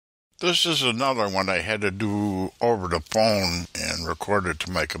This is another one I had to do over the phone and record it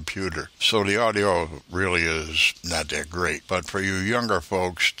to my computer. So the audio really is not that great. But for you younger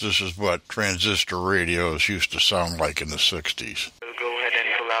folks, this is what transistor radios used to sound like in the 60s. We'll go ahead and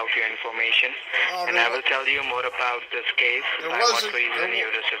pull out your information, and I will tell you more about this case. By what reason you're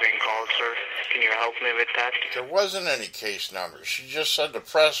receiving calls, sir? Can you help me with that? There wasn't any case number. She just said to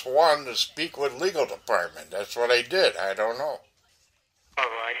press 1 to speak with legal department. That's what I did. I don't know.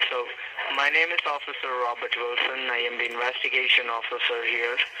 Alright, so my name is Officer Robert Wilson. I am the investigation officer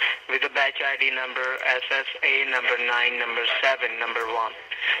here with the batch ID number SSA number 9, number 7, number 1.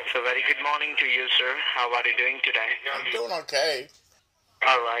 So very good morning to you, sir. How are you doing today? I'm doing okay.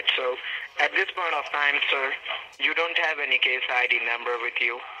 Alright, so at this point of time, sir, you don't have any case ID number with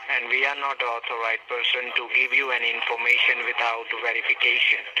you, and we are not the authorized person to give you any information without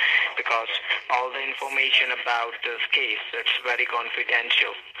verification, because all the information about this case, it's very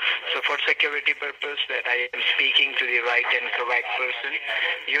confidential. So for security purpose that I am speaking to the right and correct person,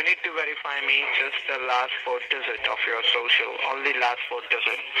 you need to verify me just the last 4 digits of your social, only last 4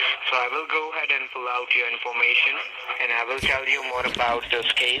 digits. So I will go ahead and pull out your information, and I will tell you more about this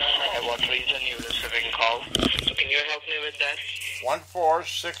case and what reason you're receiving call. So can you help me with that?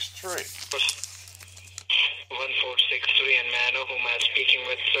 1463. 1463, and may I know whom I'm speaking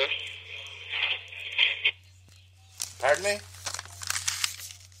with, sir? Pardon me?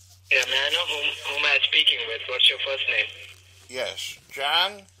 Yeah, may I know whom I'm speaking with? What's your first name? Yes.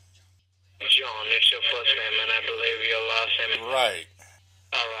 John? John, it's your first name, and I believe your last name. Right.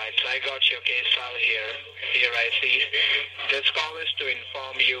 Alright, so I got your case file here. Here I see. This call is to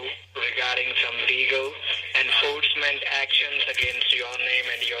inform you regarding some legal enforcement actions against your name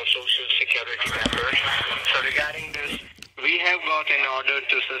and your social security number. So regarding this, we have got an order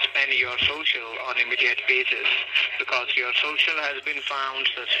to suspend your social on immediate basis because your social has been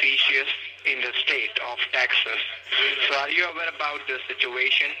found suspicious in the state of Texas. So are you aware about this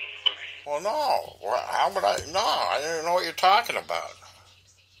situation? Well, no. How would I? No, I didn't know what you're talking about.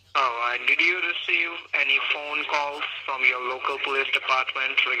 Alright, did you receive any phone calls from your local police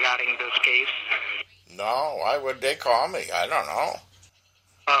department regarding this case? No, why would they call me? I don't know.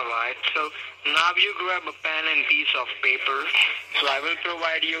 Alright, so now you grab a pen and piece of paper. So I will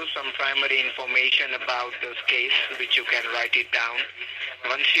provide you some primary information about this case, which you can write it down.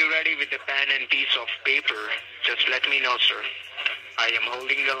 Once you're ready with the pen and piece of paper, just let me know, sir. I am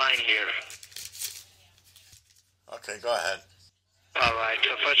holding the line here. Okay, go ahead. Alright,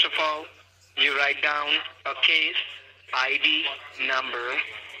 so first of all, you write down a case ID number,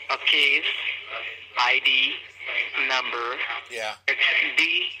 a case ID number. Yeah. It's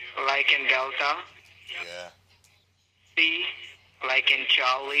D like in Delta, Yeah. C like in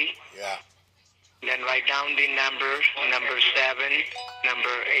Charlie. Yeah. Then write down the numbers, number 7,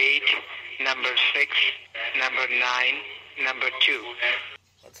 number 8, number 6, number 9, number 2.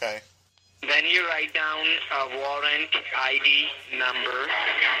 Okay. Then you write down a warrant ID number,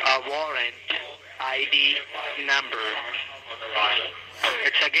 a warrant ID number.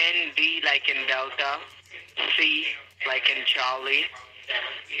 It's again D like in Delta, C like in Charlie.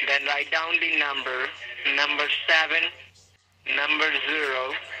 Then write down the number, number 7, number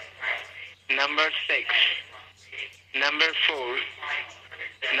 0, number 6, number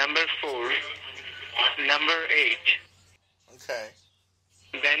 4, number 4, number 8. Okay.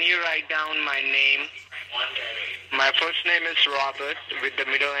 Then you write down my name. My first name is Robert with the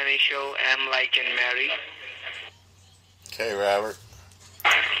middle initial M like in Mary. Okay, Robert.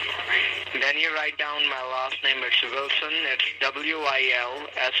 Then you write down my last name. It's Wilson. It's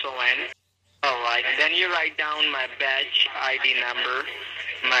Wilson. Alright. Then you write down my badge ID number.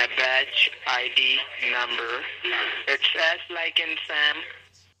 My badge ID number. It's S like in Sam.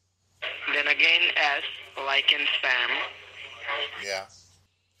 Then again S like in Sam. Yeah.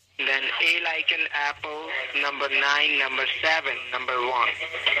 Then A like in apple, number 9, number 7, number 1.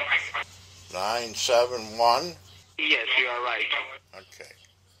 971? Yes, you are right. Okay.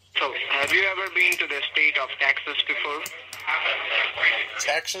 So, have you ever been to the state of Texas before?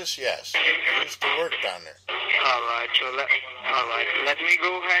 Texas? Yes. I used to work down there. Alright, so let me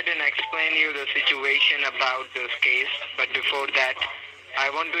go ahead and explain you the situation about this case. But before that, I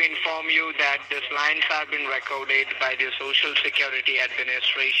want to inform you that these lines have been recorded by the Social Security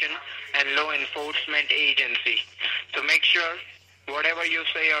Administration and Law Enforcement Agency. So make sure whatever you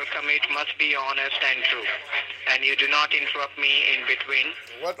say or commit must be honest and true. And you do not interrupt me in between.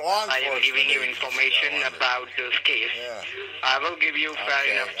 What law enforcement I am giving you agency, information about this case. Yeah. I will give you fair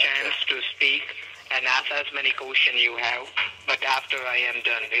enough chance to speak and ask as many questions you have, but after I am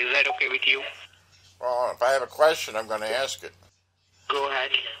done. Is that okay with you? Well, if I have a question, I'm going to ask it. Go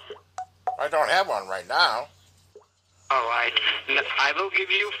ahead. I don't have one right now. All right. I will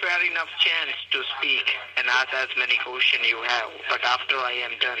give you fair enough chance to speak and ask as many questions you have, but after I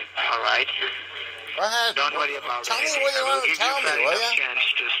am done, all right? Go ahead. Don't worry about it. Tell me what you want to tell me, will you?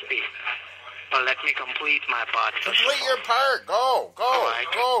 Chance to speak. Well, let me complete my part. Complete your part. Go. Right.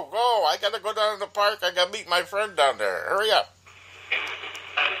 Go. I got to go down to the park. I got to meet my friend down there. Hurry up.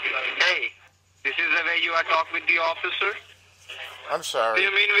 Hey, this is the way you are talking with the officer? I'm sorry. What do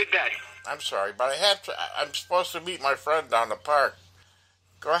you mean with that? I'm sorry, but I'm supposed to meet my friend down the park.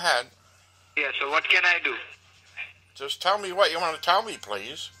 Go ahead. Yeah, so what can I do? Just tell me what you want to tell me,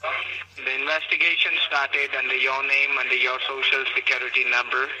 please. The investigation started under your name, under your social security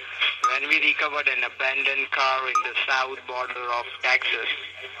number, when we recovered an abandoned car in the south border of Texas.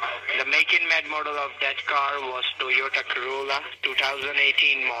 The make and model of that car was Toyota Corolla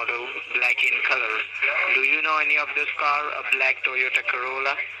 2018 model, black in color. Do you know any of this car, a black Toyota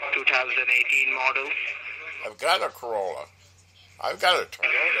Corolla 2018 model? I've got a Corolla. I've got a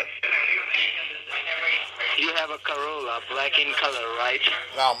Toyota. You have a Corolla, black in color, right?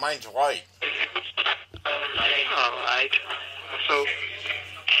 No, mine's white. All right. So,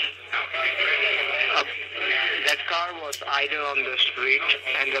 that car was idle on the street,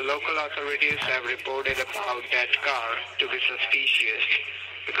 and the local authorities have reported about that car to be suspicious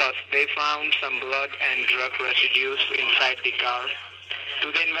because they found some blood and drug residues inside the car.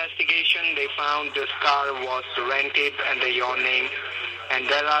 To the investigation, they found this car was rented under your name, and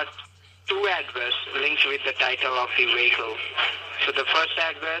there are two addresses linked with the title of the vehicle. So the first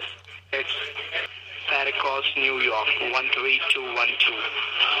address, it's Syracuse, New York, 13212.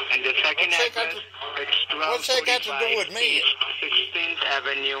 And the second address, it's 1245 East 16th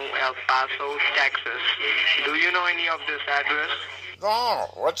Avenue, El Paso, Texas. Do you know any of this address? No,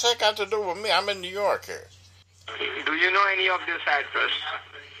 what's that got to do with me? I'm in New York here. Do you know any of this address?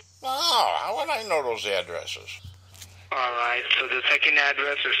 No, how would I know those addresses? All right, so the second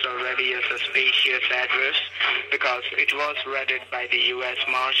address is already a suspicious address because it was raided by the U.S.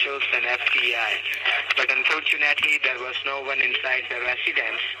 Marshals and FBI. But unfortunately, there was no one inside the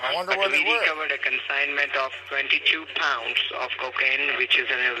residence. I wonder where they we were. recovered a consignment of 22 pounds of cocaine, which is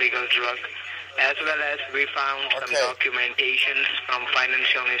an illegal drug, as well as we found some documentations from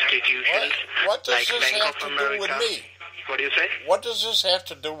financial institutions What does like this Bank have of to America. do with me? What do you say? What does this have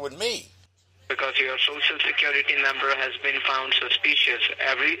to do with me? Because your social security number has been found suspicious.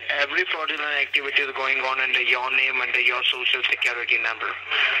 Every fraudulent activity is going on under your name, under your social security number.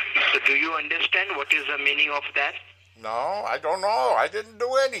 So do you understand what is the meaning of that? No, I don't know. I didn't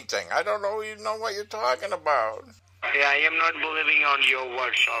do anything. I don't know even know what you're talking about. Yeah, I am not believing on your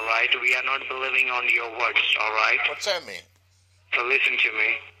words, all right? We are not believing on your words, all right? What's that mean? So listen to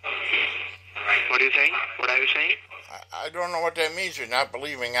me. What are you saying? What are you saying? I don't know what that means. You're not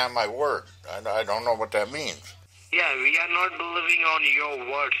believing on my word. I don't know what that means. Yeah, we are not believing on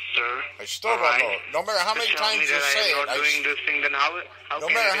your words, sir. I still don't know. No matter how many times you say it, doing this thing, then how no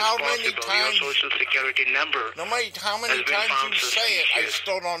can matter it how be many possible? times, Your social security number. No matter how many times you say it, I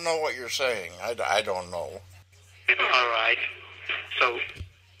still don't know what you're saying. I don't know. All right. So,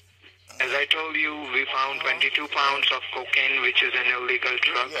 as I told you, we found 22 pounds of cocaine, which is an illegal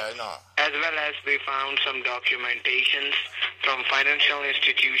drug. Yeah, I know. As well as we found some documentations from financial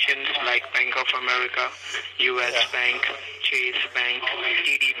institutions like Bank of America, U.S. Bank, Chase Bank,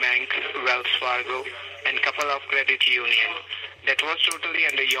 TD Bank, Wells Fargo, and couple of credit union. That was totally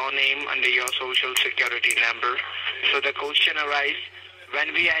under your name, under your social security number. So the question arises, when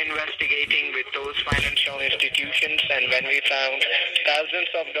we are investigating with those financial institutions and when we found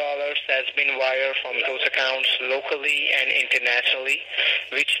thousands of dollars has been wired from those accounts locally and internationally,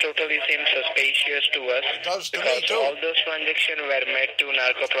 which totally seems suspicious to us because all those transactions were made to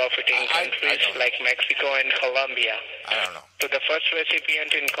narco-profiting countries like Mexico and Colombia. I don't know. So the first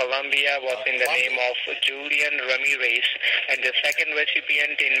recipient in Colombia was in the name of Julian Ramirez, and the second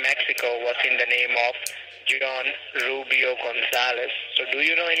recipient in Mexico was in the name of John Rubio Gonzalez. So do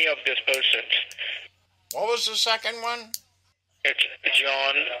you know any of these persons? What was the second one? It's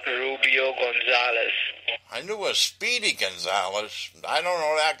John Rubio Gonzalez. I knew a Speedy Gonzalez. I don't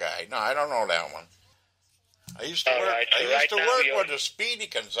know that guy. No, I don't know that one. I used to work with a Speedy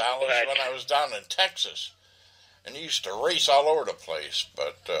Gonzalez when I was down in Texas. And he used to race all over the place.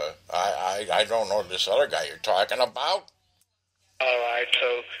 But I don't know this other guy you're talking about. All right,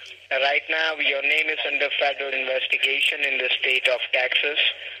 so right now your name is under federal investigation in the state of Texas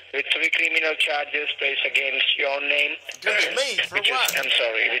with 3 criminal charges placed against your name. Against me? For what?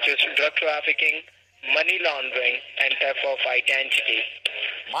 Which is drug trafficking, money laundering, and theft of identity.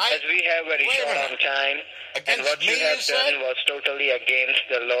 As we have very short on time, and what you have done was totally against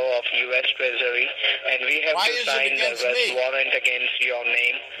the law of U.S. Treasury, and we have to sign the arrest warrant against your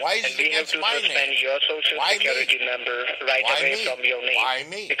name, and we have to suspend your social security number right away from your name. Why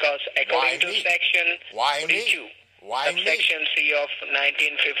me? Because according to Section 42, Subsection C of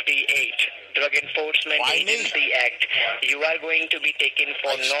 1958, Drug Enforcement Agency Act, you are going to be taken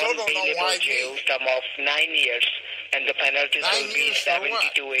for non-bailable jail term of 9 years, and the penalties will be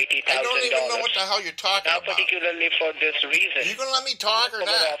 $70,000 to $80,000. I don't even know what the hell you're talking about. Now, particularly for this reason, you gonna let me talk or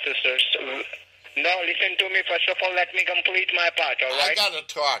not? Officers, no, listen to me. First of all, let me complete my part. All right. I gotta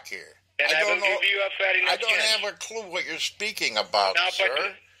talk here. And I will give you a fair enough chance. I don't have a clue what you're speaking about,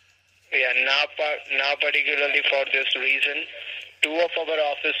 sir. Now particularly for this reason, 2 of our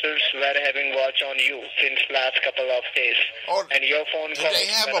officers were having watch on you since last couple of days. Oh, and your phone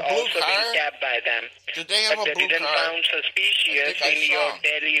calls were also being tapped by them. Did they have a blue card? But they didn't found suspicious in your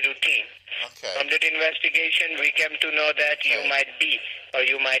daily routine. Okay. From that investigation, we came to know that you might be or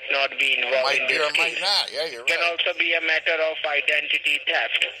you might not be involved in this case. Might not. Yeah, you're right. It can also be a matter of identity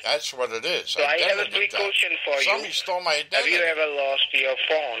theft. That's what it is. So I have a quick question for you. Somebody stole my identity. Have you ever lost your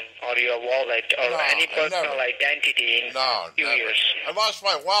phone or your wallet or any personal identity in a few years? I lost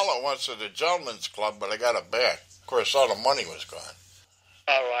my wallet once at a gentleman's club, but I got it back. Of course, all the money was gone.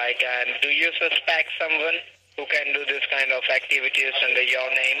 All right. And do you suspect someone who can do this kind of activities under your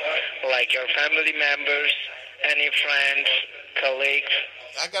name, like your family members, any friends, colleagues,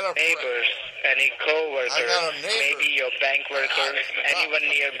 neighbors, any co-worker, maybe your bank worker, anyone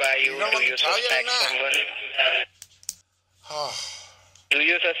nearby you? Do you suspect someone? Do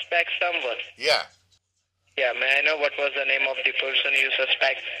you suspect someone? Yeah. Yeah, may I know what was the name of the person you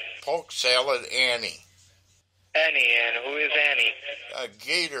suspect? Poke Salad Annie. Annie, and who is Annie? A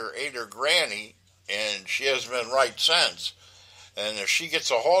gator ate her granny, and she hasn't been right since. And if she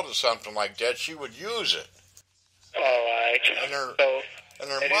gets a hold of something like that, she would use it. All right. And her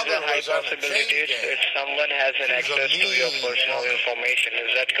there mother is a high was on a possibility if someone has an access to your personal information.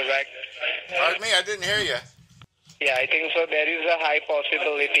 Is that correct? Pardon me? I didn't hear you. Yeah, I think so. There is a high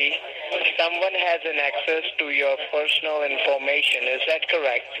possibility someone has an access to your personal information. Is that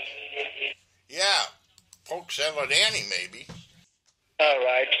correct? Yeah. Poke Salad Annie, maybe. All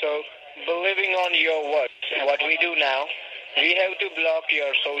right. So, believing on your words, what we do now, we have to block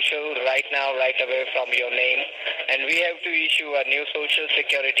your social right now, right away from your name, and we have to issue a new social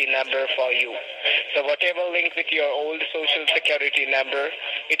security number for you. So whatever link with your old social security number,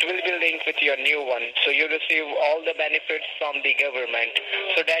 it will be linked with your new one. So you receive all the benefits from the government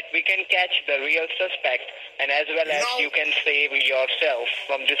so that we can catch the real suspect, and as well as you can save yourself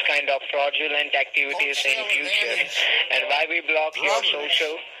from this kind of fraudulent activities in future. And why we block your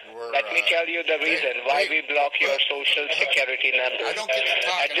social? Let me tell you the reason why we block your social security number. I don't get to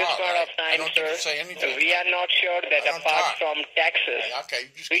talk at this point of time, sir, we are not sure that apart from taxes,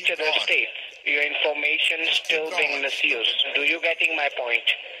 which other states, your information still being misused. Do you getting my point?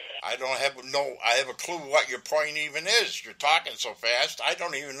 I have a clue what your point even is. You're talking so fast, I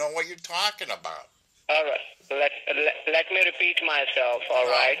don't even know what you're talking about. All right. Let me repeat myself, all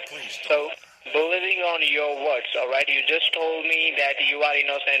right? Please don't. So, believing on your words, all right? You just told me that you are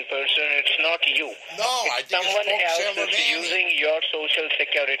innocent person. It's not you. No, I think someone else is using your social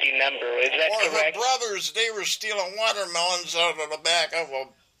security number. Is that correct? Her brothers, they were stealing watermelons out of the back of a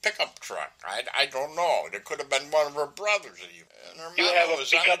pickup truck. I don't know. It could have been one of her brothers. And her mother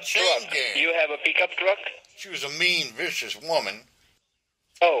was on a chain gang. You have a pickup truck? She was a mean, vicious woman.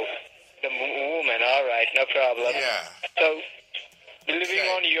 Oh, the woman. All right, no problem. Yeah. So, believing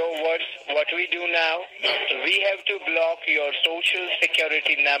on your words, what we do now, we have to block your social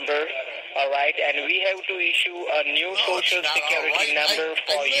security number, all right, and we have to issue a new social security number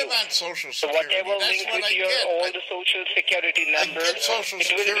for you. So whatever link with your old social security number, it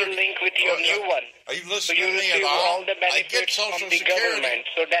will be linked with your new one. Are you listening to me at all? So you receive all the benefits from the government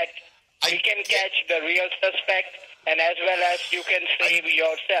so that we can catch the real suspect, and as well as you can save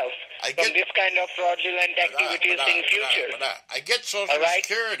yourself from this kind of fraudulent activities in future. I get Social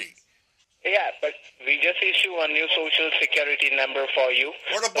Security. Yeah, but we just issue a new social security number for you.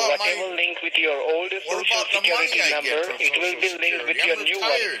 What about whatever link with your old social security number, it will be linked with your new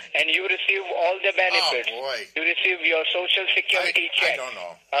one. And you receive all the benefits. Oh, boy. You receive your social security check. I don't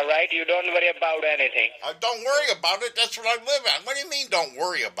know. All right? You don't worry about anything. Don't worry about it. That's what I live on. What do you mean don't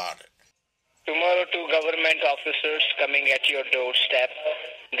worry about it? Tomorrow, 2 government officers coming at your doorstep.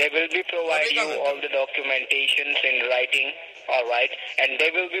 They will be providing you all the documentations in writing, all right? And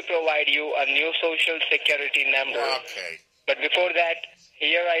they will be provide you a new social security number. Okay. But before that,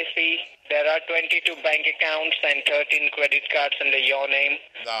 Here I see there are 22 bank accounts and 13 credit cards under your name,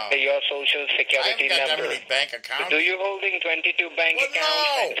 No. your social I security haven't got number. that many bank accounts. Do you holding 22 bank Well, accounts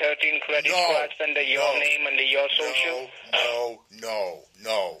no. and 13 credit cards under your name, under your social?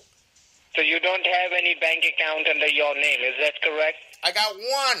 No. So you don't have any bank account under your name, is that correct? I got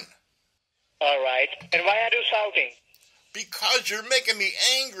one. All right. And why are you shouting? Because you're making me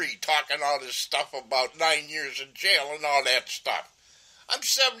angry talking all this stuff about 9 years in jail and all that stuff. I'm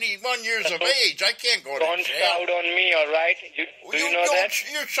 71 years of age. I can't go to Don't jail. shout on me, all right? Do you know that?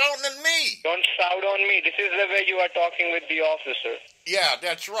 You're shouting at me. Don't shout on me. This is the way you are talking with the officer. Yeah,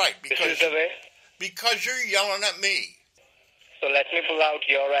 that's right. This is the way. Because you're yelling at me. So let me pull out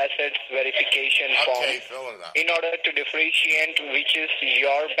your assets verification form Okay, fill it out. in order to differentiate which is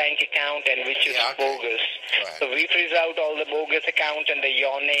your bank account and which is bogus. So we freeze out all the bogus account under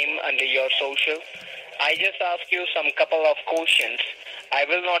your name, under your social. I just ask you some couple of questions. I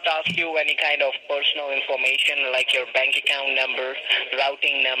will not ask you any kind of personal information like your bank account number,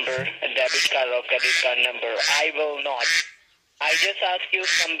 routing number, debit card or credit card number. I will not. I just ask you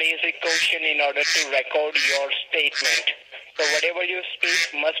some basic question in order to record your statement. So whatever you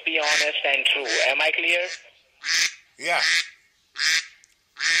speak must be honest and true. Am I clear? Yeah.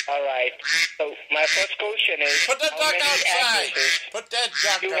 All right. So my first question is, Put that how duck many outside. addresses Put that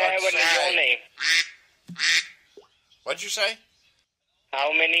duck do you have under your outside. name? What'd you say?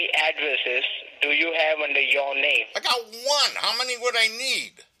 How many addresses do you have under your name? I got one. How many would I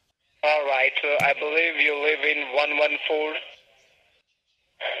need? All right. So I believe you live in 114.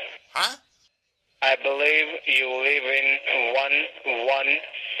 Huh? I believe you live in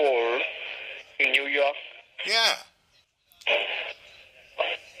 114 in New York. Yeah.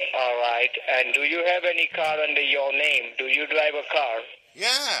 All right. And do you have any car under your name? Do you drive a car? Yeah,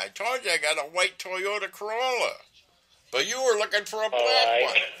 I told you I got a white Toyota Corolla. But you were looking for a black right.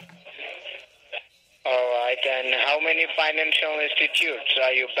 one. All right. And how many financial institutes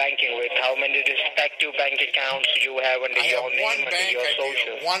are you banking with? How many respective bank accounts you have under your name, under your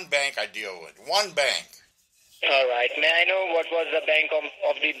social? One bank I deal with. One bank. All right. May I know what was the bank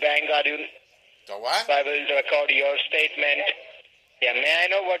of the bank? Are you? The what? I will record your statement. Yeah. May I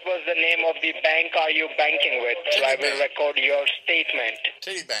know what was the name of the bank are you banking with? So I will record your statement.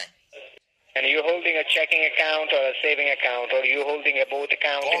 Citibank. And you holding a checking account or a saving account, or you holding a both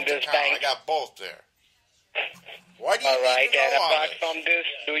account in this bank? I got both there. Why do you All right. need to know And all apart this? from this,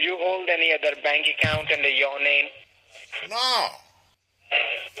 do you hold any other bank account under your name? No.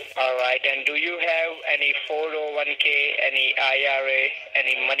 All right. And do you have any 401k, any IRA,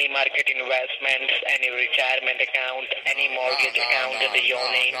 any money market investments, any retirement account, any mortgage account under your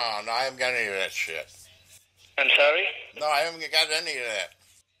name? No, I haven't got any of that shit. I'm sorry? No, I haven't got any of that.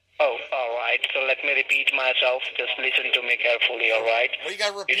 Oh, all right. So let me repeat myself. Just listen to me carefully, all right? Well, you got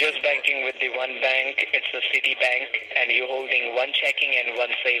to repeat. You're just banking with the one bank. It's the Citibank, and you're holding one checking and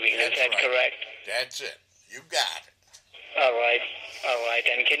one saving. Is that correct? That's it. You got it. All right. All right.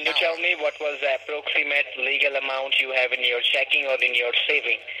 And can you tell me what was the approximate legal amount you have in your checking or in your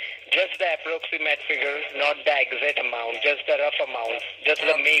saving? Just the approximate figure, not the exact amount, just the rough amount, just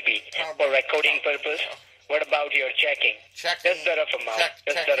the maybe for recording purpose. What about your checking? Checking. Just the rough amount,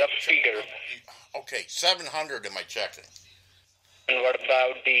 just the rough figure. Okay, 700 in my checking. And what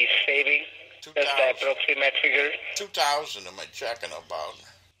about the saving? 2,000. Just the approximate figure. 2,000 in my checking about.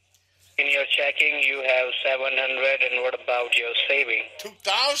 In your checking, you have 700, and what about your saving?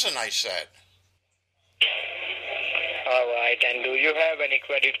 2,000, I said. All right, and do you have any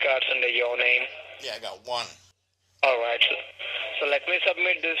credit cards under your name? Yeah, I got one. All right, so let me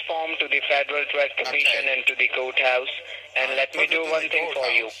submit this form to the Federal Trade Commission and to the courthouse, and let me do one thing for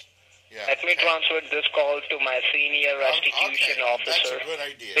you. Yeah, let me transfer this call to my senior restitution officer. That's a good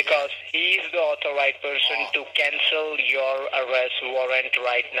idea. Because he is the authorized person to cancel your arrest warrant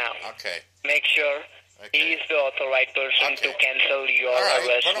right now. Okay. Make sure he is the authorized person to cancel your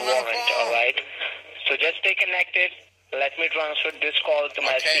arrest warrant, all right? So just stay connected. Let me transfer this call to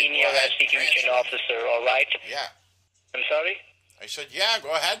my senior restitution officer, all right? Yeah. I'm sorry? I said, yeah, go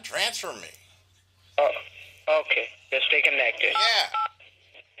ahead, transfer me. Oh, okay. Just stay connected. Yeah.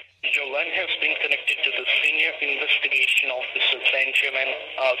 Your line has been connected to the Senior Investigation Officer, Benjamin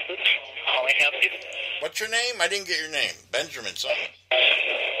Alfred. How may I help you? What's your name? I didn't get your name. Benjamin something.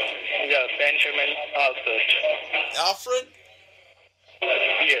 Yeah, Benjamin Alfred. Alfred?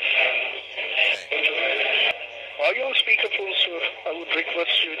 Yes. Okay. Are you on speakerphone, sir? I would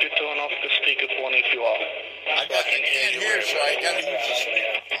request you to turn off the speakerphone if you are. I can't hear, so I got to use the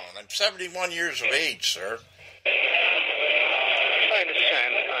speakerphone. I'm 71 years of age, sir. I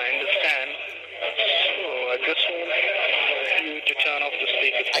understand. So I just want you to turn off the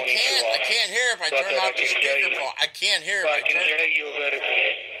hear if I turn off the speakerphone. I can't hear. I can hear you very.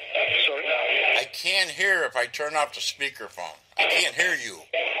 Sorry. I can't hear if I turn off the speakerphone. I can't hear you.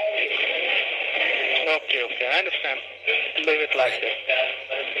 Okay, I understand. Leave it like that.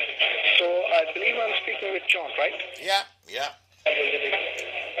 So I believe I'm speaking with John, right? Yeah.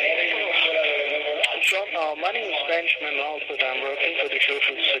 John, my name is Benjamin Alford. I'm working for the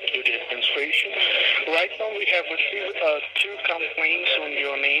Social Security Administration. Right now we have received 2 complaints on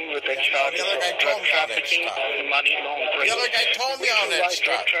your name with the charges of drug trafficking and money laundering. The other guy told me all that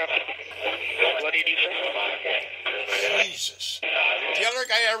stuff. What did he say? Jesus. The other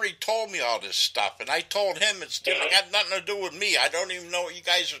guy already told me all this stuff, and I told him it's got nothing to do with me. I don't even know what you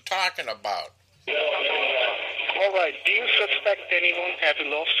guys are talking about. All right. Do you suspect anyone? Have you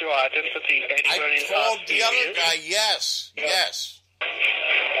lost your identity anywhere in the I told the other guy, yes.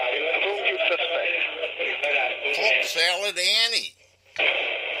 Whom do you suspect? Poke Salad Annie.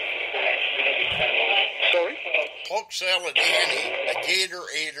 Sorry? Poke Salad Annie, a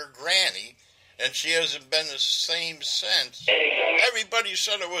Gator-Ater granny, and she hasn't been the same since. Everybody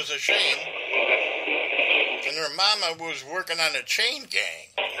said it was a shame. And her mama was working on a chain gang.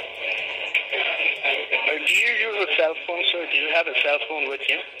 Do you use a cell phone, sir? Do you have a cell phone with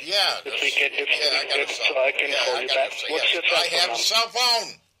you? Yeah. I got a cell phone. So I can call you back. What's your cell phone number? I have a cell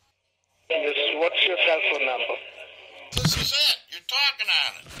phone. Yes, what's your cell phone number? This is it. You're talking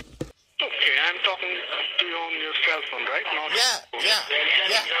on it. Okay, I'm talking to you on your cell phone, right? Yeah.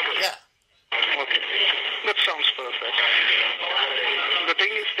 Okay, that sounds perfect. The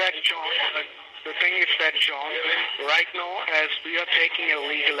thing is that, John, right now, as we are taking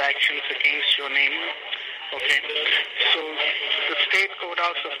illegal actions against your name, okay, so the state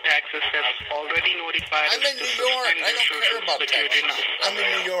courthouse of Texas has already notified us. I'm in New York. I don't care about Texas. I'm in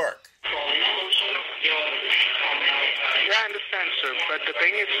New York. Yeah, I understand, sir. But the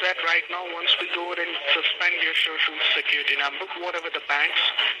thing is that right now, once we go ahead and suspend your social security number, whatever the banks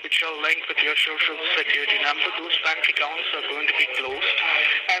which are linked with your social security number, those bank accounts are going to be closed.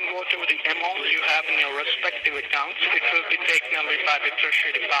 And whatever the amount you have in your respective accounts, it will be taken away by the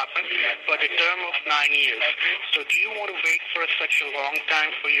Treasury Department for the term of 9 years. So do you want to wait for such a long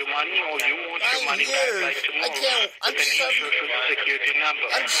time for your money, or you want your money back by tomorrow with a new social security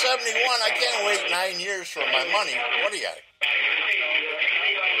number? I'm 71. I can't wait 9 years for my money. What do you got?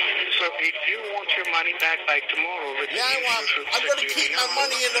 So if you want your money back by tomorrow with I'm going to keep my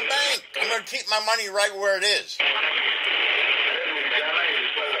money in the bank. I'm going to keep my money right where it is.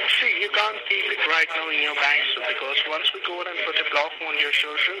 See, you can't keep it right now in your bank, sir, because once we go and put a block on your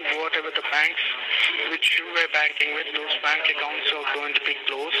social, whatever the banks which you were banking with, those bank accounts are going to be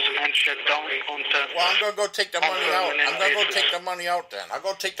closed and shut down on term. Well, I'm going to go take the money out. I'm going to go take the money out then. I'll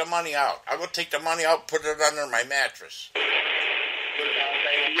go take the money out. I'll go take the money out, put it under my mattress.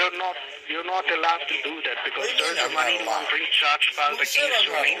 You're not allowed to do that because there's a money laundering charge filed against you.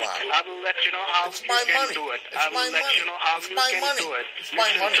 I will let you know how you can do it. I will let you know how you can do it. It's my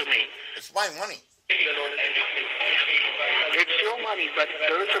money. To me. It's my money. It's your money, but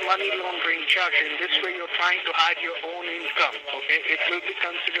there is a money laundering charge. In this way, you're trying to hide your own income. Okay, it will be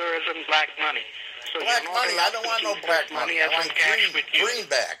considered as in black money. So black money? I don't want no black money. I want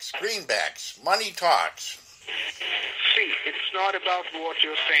greenbacks. Money talks. See, it's not about what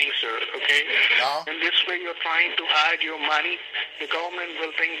you're saying, sir, okay? No? In this way, you're trying to hide your money. The government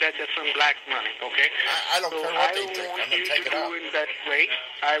will think that that's some black money, okay? I don't care what they think. I'm going to take it out. I don't want you to do in that way.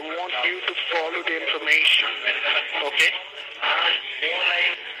 I want you to follow the information, okay?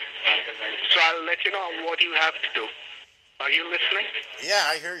 So I'll let you know what you have to do. Are you listening? Yeah,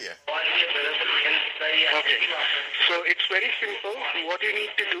 I hear you. Okay. So it's very simple. What you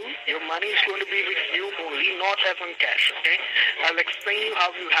need to do, your money is going to be with you only, not as in cash, okay? I'll explain you how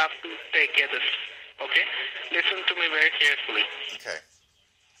you have to take care of this, okay? Listen to me very carefully. Okay.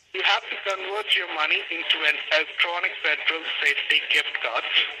 You have to convert your money into an electronic federal safety gift card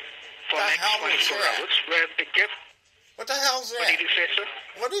for next 24 hours, where the gift... What the hell is that? What did you say, sir?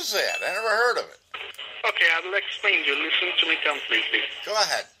 What is that? I never heard of it. Okay, I will explain you. Listen to me completely. Go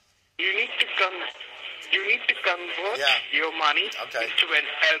ahead. You need to convert your money into an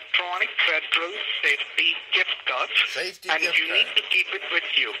electronic federal safety gift card. And you need to keep it with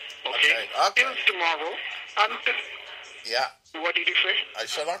you. Okay? Till tomorrow. Until... Yeah. What did you say? I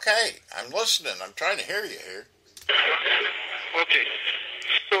said, okay. I'm listening. I'm trying to hear you here. Okay.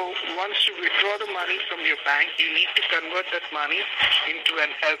 So once you withdraw the money from your bank, you need to convert that money into an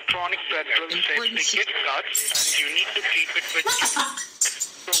electronic federal safety gift card, and you need to keep it with you.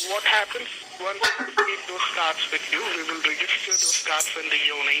 So what happens once you keep those cards with you, we will register those cards under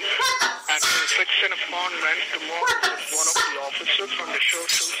your name and we'll fix an appointment tomorrow with one of the officers from the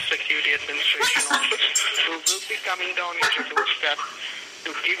Social Security Administration office who will be coming down into your doorstep to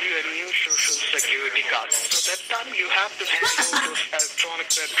give you a new Social Security card. So that time you have to hand over those electronic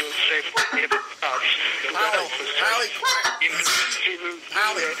federal safe cards to that officer. Holly,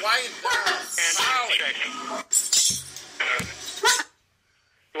 quiet down. And check.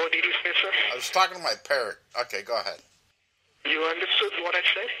 What did you say, sir? I was talking to my parrot. Okay, go ahead. You understood what I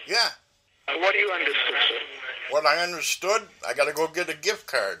said? Yeah. What you understood, sir? What I understood, I got to go get a gift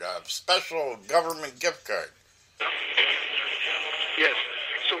card, a special government gift card. Yes.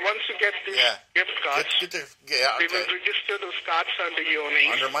 So once you get these gift cards, we will register those cards under your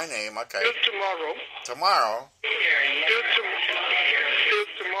name. Under my name, okay. Till tomorrow. Tomorrow? Till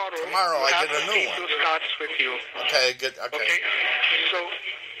tomorrow. Tomorrow I get a new one. Those cards with you. Okay, good. Okay. So.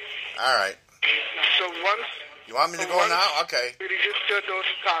 All right. So once. You want me to go now? Okay. We register those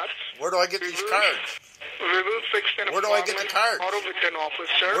cards. Where do I get these cards? We will fix an appointment. Where do I get the cards? Tomorrow with an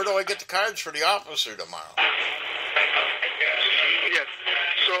officer. Where do I get the cards for the officer tomorrow? Yes.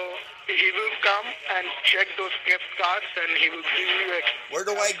 So he will come and check those gift cards and he will give you a Where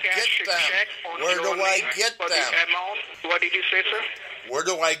do I get them? Where do I get them? The amount. What did you say, sir? Where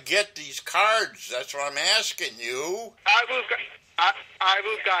do I get these cards? That's what I'm asking you. I will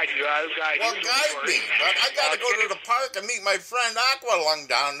guide you. I'll guide you. Well, guide me. But I got to go to the park and meet my friend Aqualung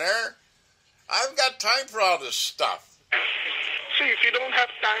down there. I've got time for all this stuff. See, if you don't have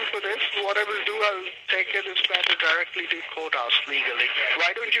time for this, what I will do, I'll take this matter directly to the courthouse legally.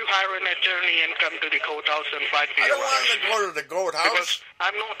 Why don't you hire an attorney and come to the courthouse and fight for your rights? I don't want to go to the courthouse. Because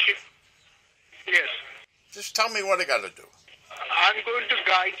I'm not here. Yes. Just tell me what I got to do. I'm going to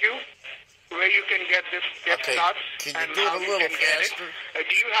guide you where you can get this gift cards. Can you do it a little faster?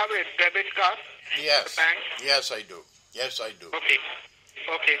 Do you have a debit card? Yes. Bank? Yes, I do. Yes, I do. Okay.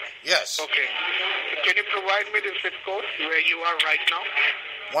 Yes. Okay. Can you provide me the zip code where you are right now?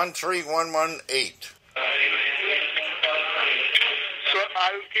 13118. So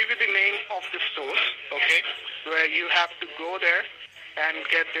I'll give you the name of the store, okay, where you have to go there and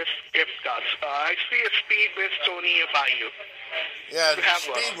get this gift cards. I see a Speedway store nearby you. Yeah, the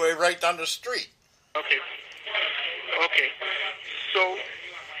Speedway right down the street. Okay. So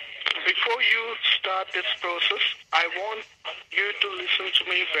before you start this process, I want you to listen to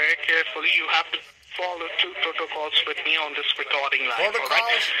me very carefully. You have to follow 2 protocols with me on this recording line. Protocols?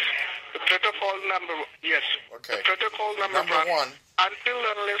 Right? The protocol number, yes. Okay. The protocol number one. Until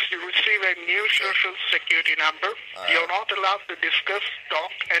unless you receive a new Social Security number, you're not allowed to discuss,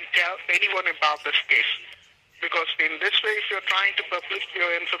 talk, and tell anyone about this case. Because in this way, if you're trying to publish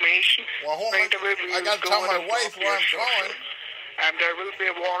your information, straight away we will go tell my and wife where I'm going. And there will be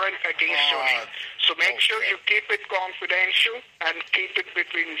a warrant against your name. So make sure you keep it confidential and keep it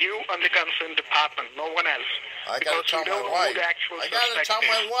between you and the concerned department, no one else. I got to tell my wife. I got to tell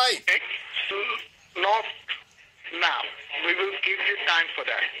my wife. Okay? Not now. We will give you time for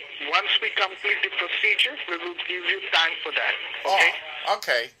that. Once we complete the procedure, we will give you time for that. Okay? Oh,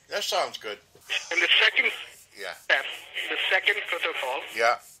 okay. That sounds good. And the second step, the second protocol,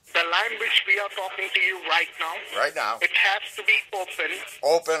 the line which we are talking to you right now, it has to be open.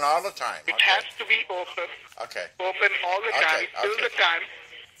 Open all the time. It has to be open. Okay. Open all the time, till the time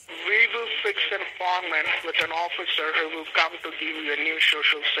we will fix an appointment with an officer who will come to give you a new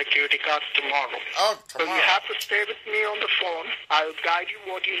Social Security card tomorrow. Oh, tomorrow. So you have to stay with me on the phone. I'll guide you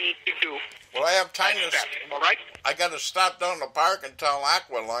what you need to do. Well, I have time to... All right? I got to stop down the park and tell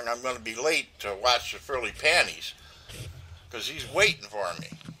Aqualung I'm going to be late to watch the frilly panties. Because he's waiting for me.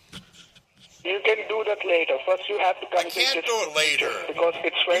 You can do that later. First, you have to come. I can't do it later. Because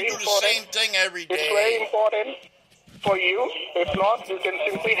it's very important. You do the same thing every day. It's very important for you. If not, you can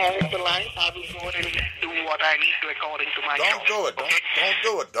simply hang up the line. I will go ahead and do what I need to according to my Don't do it. Okay? Don't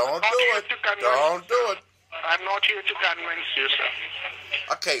do it. Don't do it. Don't do it. I'm not here to convince you, sir.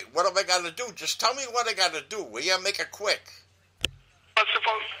 Okay, what have I got to do? Just tell me what I got to do. Will you make it quick? First of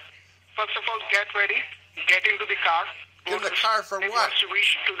all, get ready. Get into the car. In the car for what? Once you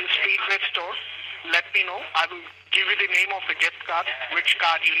reach to the Speedway store, let me know. I will give you the name of the gift card, which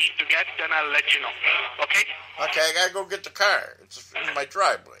card you need to get, then I'll let you know. Okay? Okay, I gotta go get the car. It's in my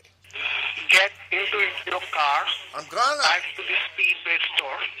driveway. Get into your car. I'm gonna. Drive to the Speedway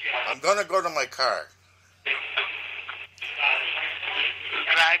store. I'm gonna go to my car.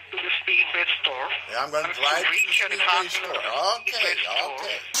 Drive to the Speedway store. Yeah, I'm gonna drive to the Speedway store. Okay.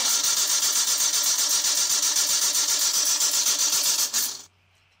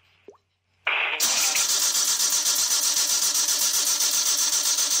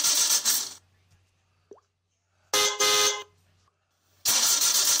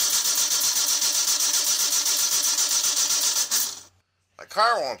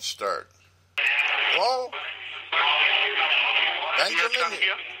 car won't start. Hello? Benjamin? Yes, I'm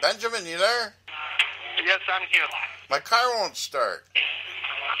here. Benjamin, you there? Yes, I'm here. My car won't start.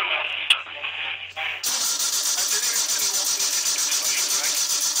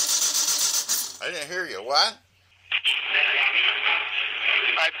 I didn't hear you. What?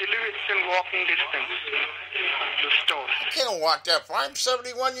 I believe it's in walking distance. The store. I can't walk that far. I'm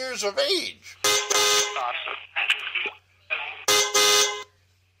 71 years of age. Awesome.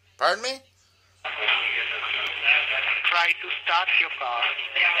 Pardon me? Try to start your car.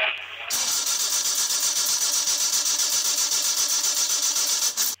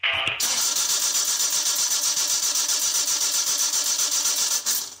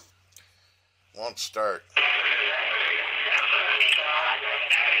 Won't start.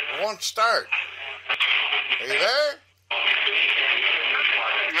 It won't start. Are you there?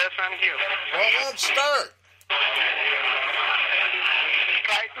 Yes, I'm here. Well, it won't start.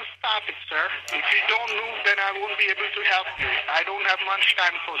 Try to stop it, sir. If you don't move, then I won't be able to help you. I don't have much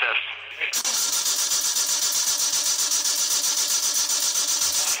time for this.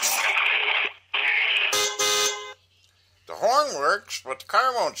 The horn works, but the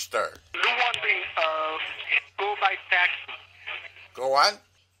car won't start. Do one thing. Go by taxi. Go on?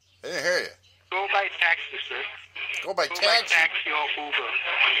 I didn't hear you. Go by taxi, sir. Go by Go by taxi. taxi or Uber.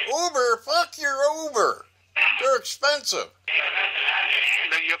 Uber? Fuck your Uber. They're expensive.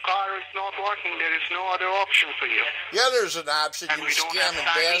 Your car is not working. There is no other option for you. Yeah, there's an option, And you we don't have scamming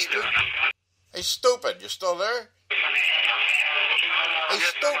time bastard. either. Hey, stupid, you still there? Hey,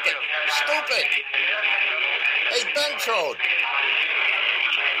 Yes, stupid, stupid. Hey, Benchode.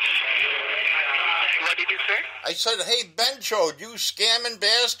 What did you say? I said, hey, Benchode, you scamming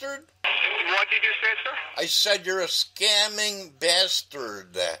bastard? What did you say, sir? I said you're a scamming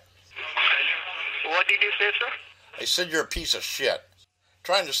bastard. What did you say, sir? I said you're a piece of shit.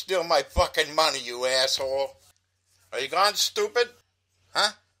 Trying to steal my fucking money, you asshole. Are you gone, stupid?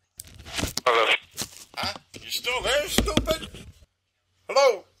 Huh? Hello. Huh? You still there, stupid?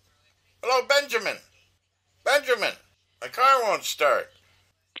 Hello? Hello, Benjamin? Benjamin, my car won't start.